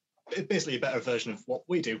it's basically a better version of what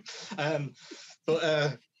we do.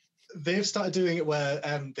 But they've started doing it where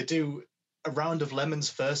they do a round of lemons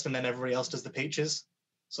first, and then everybody else does the peaches.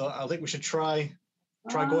 So I think we should try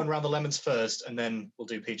going around the lemons first, and then we'll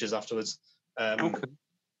do peaches afterwards. Okay.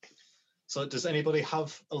 So does anybody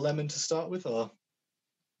have a lemon to start with, or?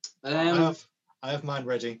 I have mine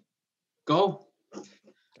ready. Go.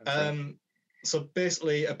 So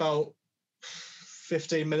basically, about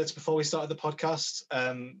 15 minutes before we started the podcast,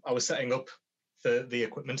 I was setting up the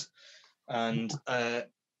equipment, and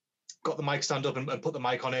got the mic stand up and put the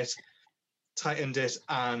mic on it, tightened it,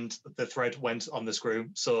 and the thread went on the screw.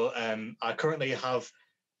 So I currently have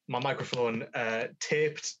my microphone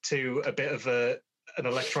taped to a bit of an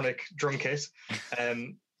electronic drum kit.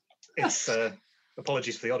 It's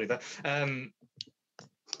apologies for the audio there.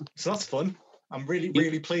 So that's fun. I'm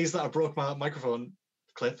really pleased that I broke my microphone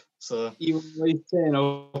clip. So you were saying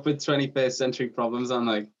up with 21st century problems. I'm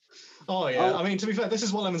like, oh yeah. I mean, to be fair, this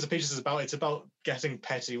is what Lemons and Peaches is about. It's about getting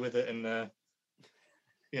petty with it, and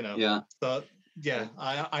Yeah. So yeah,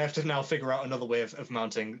 I have to now figure out another way of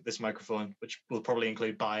mounting this microphone, which will probably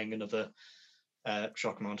include buying another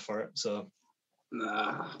shock mount for it. So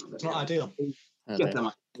it's not ideal. Get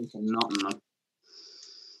them not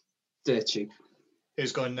dirt cheap.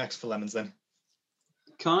 Who's going next for lemons then?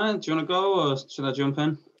 Conor, do you want to go, or should I jump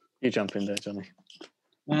in? You jump in there, Johnny.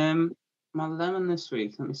 My lemon this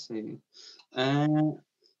week, let me see.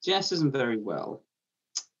 Jess isn't very well.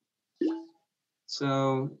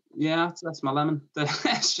 So, yeah, that's my lemon.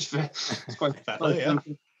 It's quite yeah.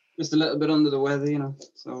 Just a little bit under the weather,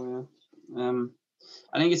 So, yeah.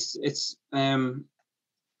 I think it's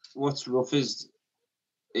what's rough is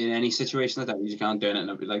in any situation like that, you just can't do it, and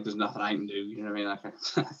it'll be like, there's nothing I can do. You know what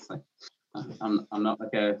I mean? I'm not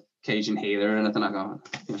like a Cajun healer or anything. I go,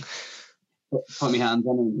 put my hands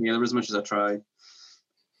on and heal as much as I try.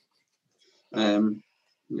 Yeah.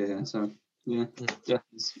 So yeah,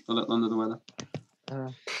 it's a little under the weather.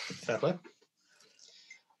 Fair play.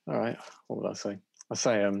 All right. What would I say? I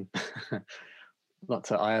say I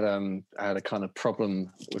had a kind of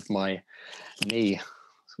problem with my knee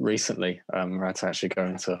recently. I had to actually go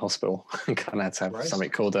into hospital and kind of had to have something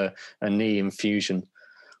called a knee infusion,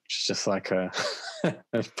 which is just like a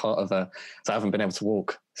part of so I haven't been able to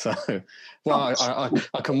walk. So, well,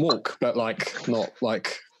 I can walk, but like not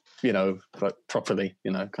like, like properly,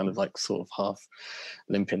 kind of like sort of half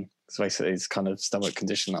limping. So basically it's kind of stomach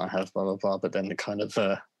condition that I have, blah, blah, blah. But then the kind of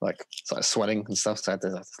like swelling and stuff. So I had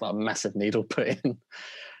this like massive needle put in.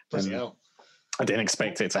 I didn't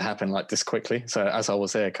expect it to happen like this quickly. So as I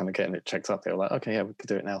was there kind of getting it checked up, they were like, okay, yeah, we could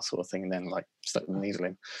do it now, sort of thing. And then like stuck the needle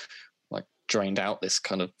in, like drained out this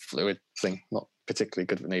kind of fluid thing. Not particularly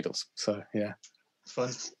good with needles. So yeah.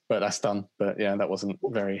 Fun. But that's done. But yeah, that wasn't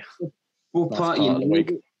very what nice part of the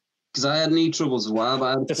week. Because I had knee troubles as well, but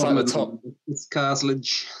I had just like the top. It's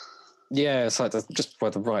cartilage. Yeah, it's like just by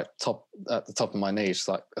the right top, at the top of my knee, it's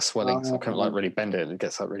like a swelling. So I can't like really bend it. It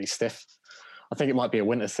gets like really stiff. I think it might be a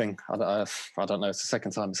winter thing. I don't know. It's the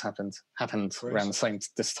second time it's happened around the same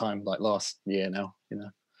this time, like last year now.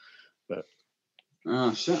 But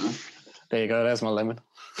oh shit. Man. There you go. There's my lemon.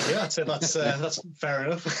 Yeah, I'd say that's fair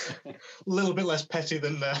enough. A little bit less petty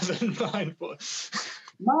than mine, but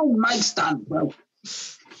mine might stand well.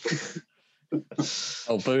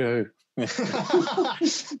 Oh, boo-hoo. At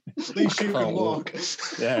least you can walk.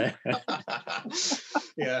 Yeah.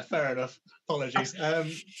 Yeah, fair enough. Apologies.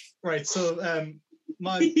 Right, so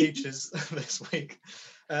my peaches this week.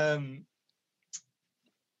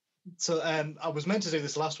 So I was meant to do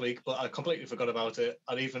this last week, but I completely forgot about it.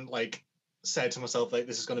 I'd even said to myself,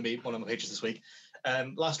 this is going to be one of my peaches this week.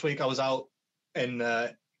 Last week I was out in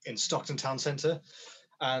Stockton Town Centre,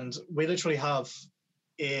 and we literally have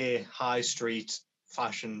a high street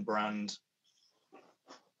fashion brand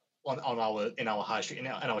in our high street, in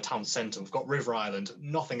our town centre. We've got River Island,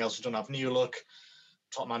 nothing else. We don't have New Look,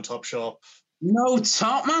 Top Man Top Shop. No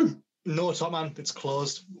Top Man? No Top Man, it's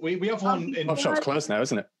closed. We have one in... Top Shop's closed now,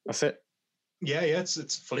 isn't it? That's it. Yeah,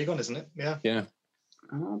 it's fully gone, isn't it? Yeah.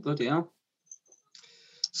 Oh, bloody hell.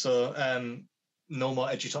 So, no more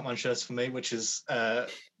edgy Top Man shirts for me, which is that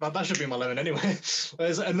should be my lemon anyway.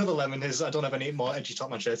 There's another lemon is I don't have any more edgy Top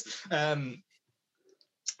Man shirts.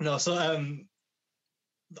 No, so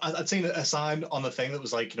I'd seen a sign on the thing that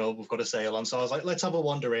was like, we've got a sale on. So I was like, let's have a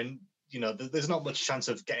wander in. There's not much chance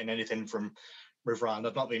of getting anything from River Island.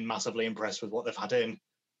 I've not been massively impressed with what they've had in.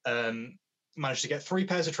 Managed to get 3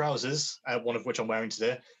 pairs of trousers, one of which I'm wearing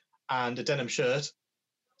today, and a denim shirt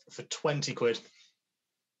for 20 quid.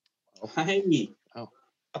 Hey. Oh.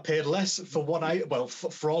 I paid less for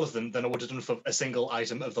for all of them than I would have done for a single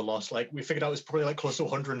item of the lot. Like, we figured out it was probably like close to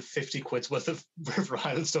 150 quid's worth of River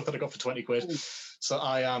Island stuff that I got for 20 quid. So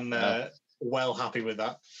I am well happy with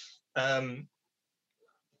that.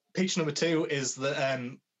 Peach number 2 is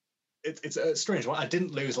that it's a strange one. I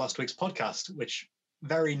didn't lose last week's podcast, which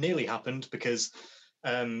very nearly happened because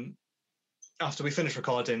after we finished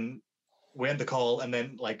recording, we end the call and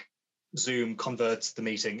then like Zoom converts the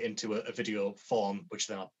meeting into a video form, which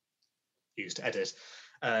then I'll use to edit.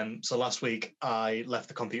 So last week I left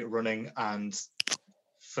the computer running and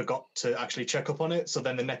forgot to actually check up on it. So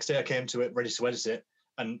then the next day I came to it ready to edit it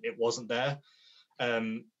and it wasn't there.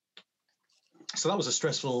 So that was a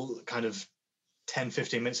stressful kind of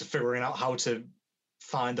 10-15 minutes of figuring out how to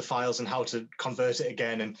find the files and how to convert it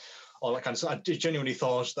again and all that kind of stuff. I genuinely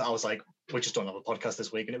thought that I was like, we just don't have a podcast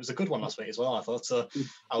this week, and it was a good one last week as well, I thought. So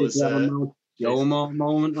I was moment.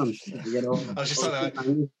 I was just like,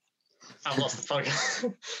 I've lost the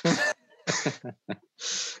podcast.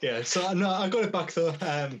 Yeah, so no, I got it back though,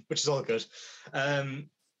 which is all good. And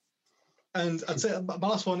I'd say my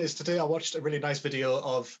last one is today I watched a really nice video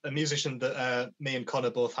of a musician that me and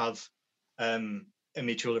Conor both have a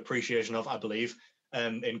mutual appreciation of, I believe,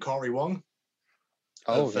 in Corey Wong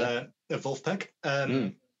of Wolfpack.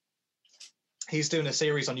 He's doing a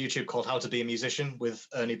series on YouTube called How to Be a Musician with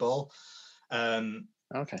Ernie Ball.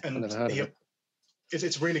 Okay, and I've never heard of it.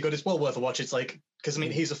 It's really good. It's well worth a watch. It's like, because I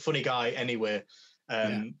mean, he's a funny guy anyway.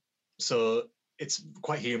 So it's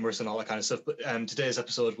quite humorous and all that kind of stuff. But today's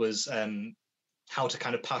episode was how to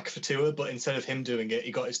kind of pack for tour. But instead of him doing it,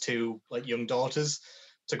 he got his 2 like young daughters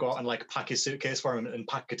to go out and like pack his suitcase for him and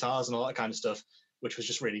pack guitars and all that kind of stuff, which was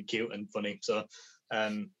just really cute and funny. So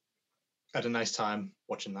had a nice time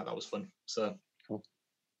watching that. That was fun. So cool.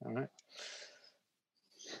 All right.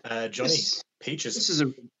 Johnny, Peaches. This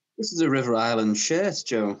is a River Island shirt,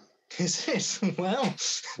 Joe. Is it? Well.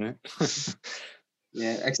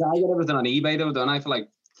 Yeah, actually, I got everything on eBay though, don't I? For like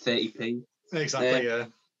 30p. Exactly.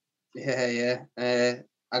 Yeah.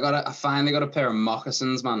 I finally got a pair of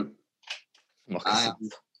moccasins, man. Moccasins. I am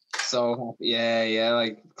so happy. Yeah,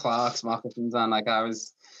 like Clark's moccasins, and like I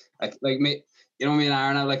was like me. You know, me and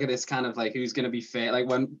Aaron are like at this kind of like who's gonna be fair. Like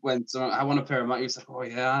when someone, I want a pair of moccasins, like, oh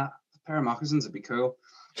yeah, a pair of moccasins would be cool.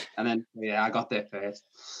 And then I got there first.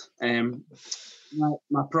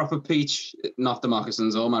 My proper peach, not the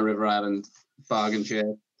moccasins or my River Island bargain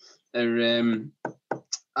shirt. Me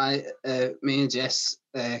and Jess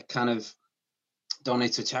kind of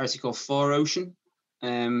donate to a charity called 4Ocean.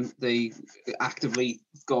 They actively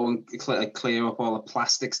go and clear up all the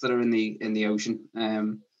plastics that are in the ocean.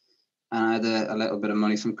 And I had a little bit of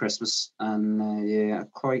money from Christmas, and I'm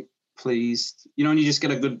quite pleased. You know, and you just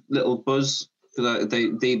get a good little buzz.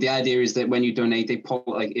 The idea is that when you donate, they pull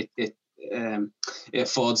like it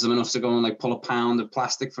affords them enough to go and like pull a pound of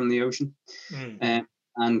plastic from the ocean.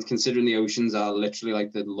 And considering the oceans are literally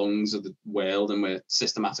like the lungs of the world, and we're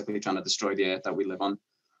systematically trying to destroy the earth that we live on, I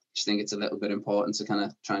just think it's a little bit important to kind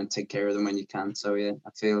of try and take care of them when you can. So yeah, I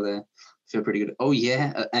feel pretty good. Oh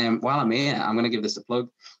yeah, while I'm here, I'm gonna give this a plug.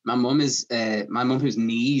 My mum whose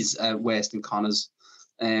knees are worse than Conor's.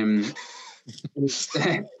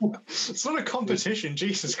 It's not a competition,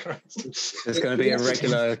 Jesus Christ. It's going to be a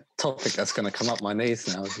regular topic that's going to come up my knees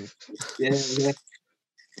now. Yeah.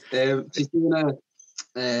 She's doing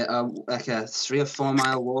like a 3 or 4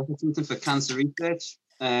 mile walk or something for cancer research.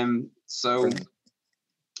 So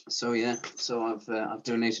I've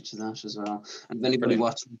donated to that as well. And if anybody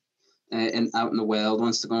watching out in the world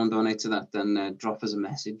wants to go and donate to that, then drop us a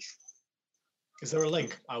message. Is there a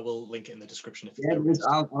link? I will link it in the description.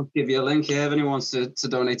 I'll give you a link. Yeah, if anyone wants to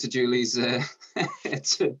donate to Julie's to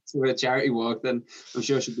a charity walk, then I'm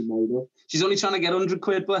sure she'll be made up. She's only trying to get 100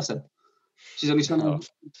 quid, bless her. She's only trying to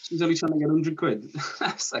get 100 quid.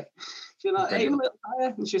 I was like, she's like, aim a little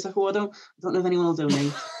higher, and she's like, oh, I don't know if anyone will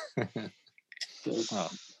donate.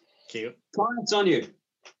 Cute. Clients on you.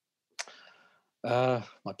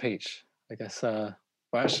 My peach, I guess. Well,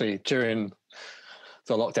 actually, during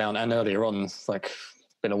the lockdown and earlier on, it's like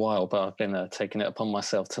been a while, but I've been taking it upon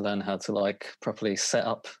myself to learn how to like properly set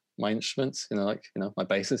up my instruments, like, my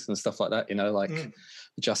basses and stuff like that, like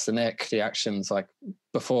adjust the neck, the actions. Like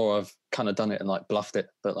before I've kind of done it and like bluffed it,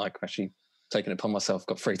 but like actually taking it upon myself,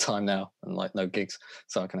 got free time now and like no gigs.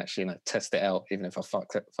 So I can actually, test it out, even if I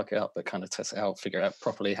fuck it up, but kind of test it out, figure out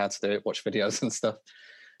properly how to do it, watch videos and stuff.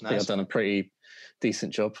 Nice. I think I've done a pretty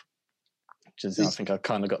decent job. I think I've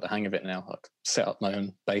kind of got the hang of it now. Like set up my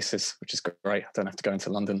own basis, which is great. I don't have to go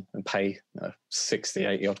into London and pay 60,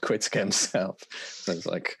 80 odd quid to get them set up. So it's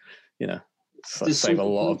like, save a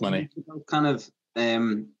lot of money. Kind of,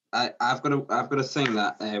 I've got a thing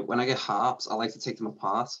that when I get harps, I like to take them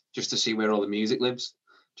apart just to see where all the music lives.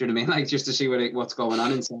 Do you know what I mean? Like just to see what's going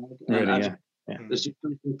on inside. Really, yeah. There's just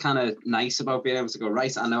something kind of nice about being able to go,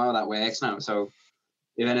 right, I know how that works now. So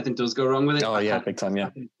if anything does go wrong with it, big time, I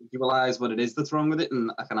can visualize what it is that's wrong with it,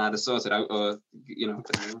 and I can either sort it out or,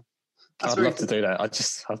 I'd love to do that.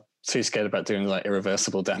 I'm too scared about doing like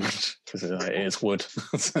irreversible damage because it is wood.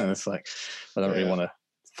 So it's like, I don't really want to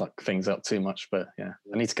fuck things up too much, but I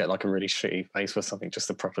need to get like a really shitty bass or something just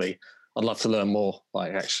to properly, I'd love to learn more,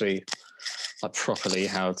 like actually like properly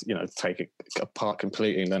how to, take it apart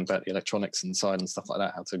completely and learn about the electronics inside and stuff like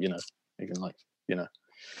that, how to, even like,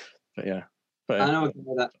 but yeah. But I know a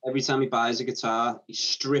guy that every time he buys a guitar, he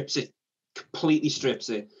strips it, completely strips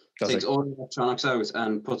it, takes all the electronics out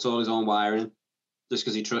and puts all his own wiring, just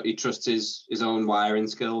because he trusts his own wiring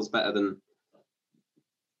skills better than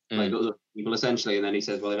like other people, essentially. And then he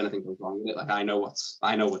says, well, if anything goes wrong with it, like I know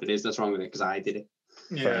what it is that's wrong with it because I did it.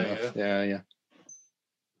 Yeah.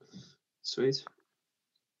 Sweet.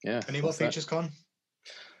 Yeah. Any more features, Con?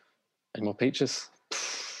 Any more features?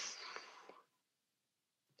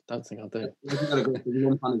 Don't think I do. He hasn't got a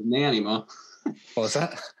lump on his knee anymore. What was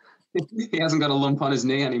that? He hasn't got a lump on his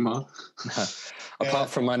knee anymore. No. Apart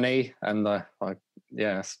from my knee and like my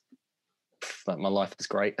life is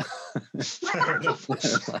great. Fair enough.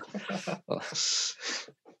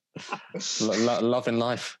 Loving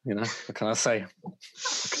life, what can I say?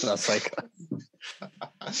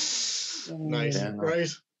 Nice. Great.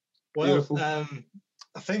 Well,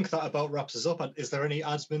 I think that about wraps us up. Is there any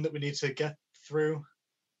admin that we need to get through?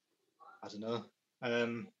 I don't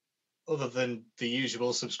know. Other than the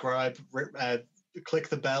usual, subscribe, click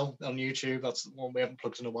the bell on YouTube. That's the one we haven't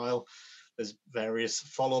plugged in a while. There's various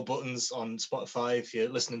follow buttons on Spotify if you're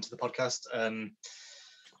listening to the podcast.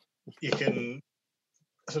 You can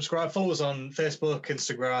subscribe, follow us on Facebook,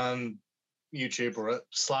 Instagram, YouTube, or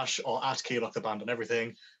 / or at Keylock the Band and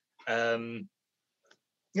everything. I think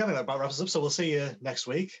that about wraps us up. So we'll see you next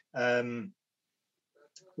week.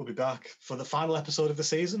 We'll be back for the final episode of the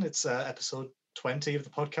season. It's episode 20 of the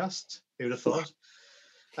podcast. Who would have thought?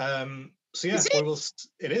 So yeah,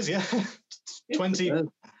 it is, yeah.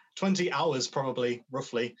 20 hours probably,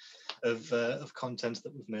 roughly, of content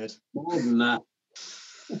that we've made. More than that.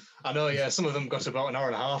 I know, yeah. Some of them got about an hour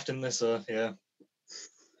and a half, didn't they? So yeah.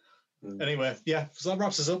 Anyway, yeah. So that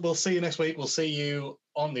wraps us up. We'll see you next week. We'll see you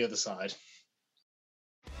on the other side.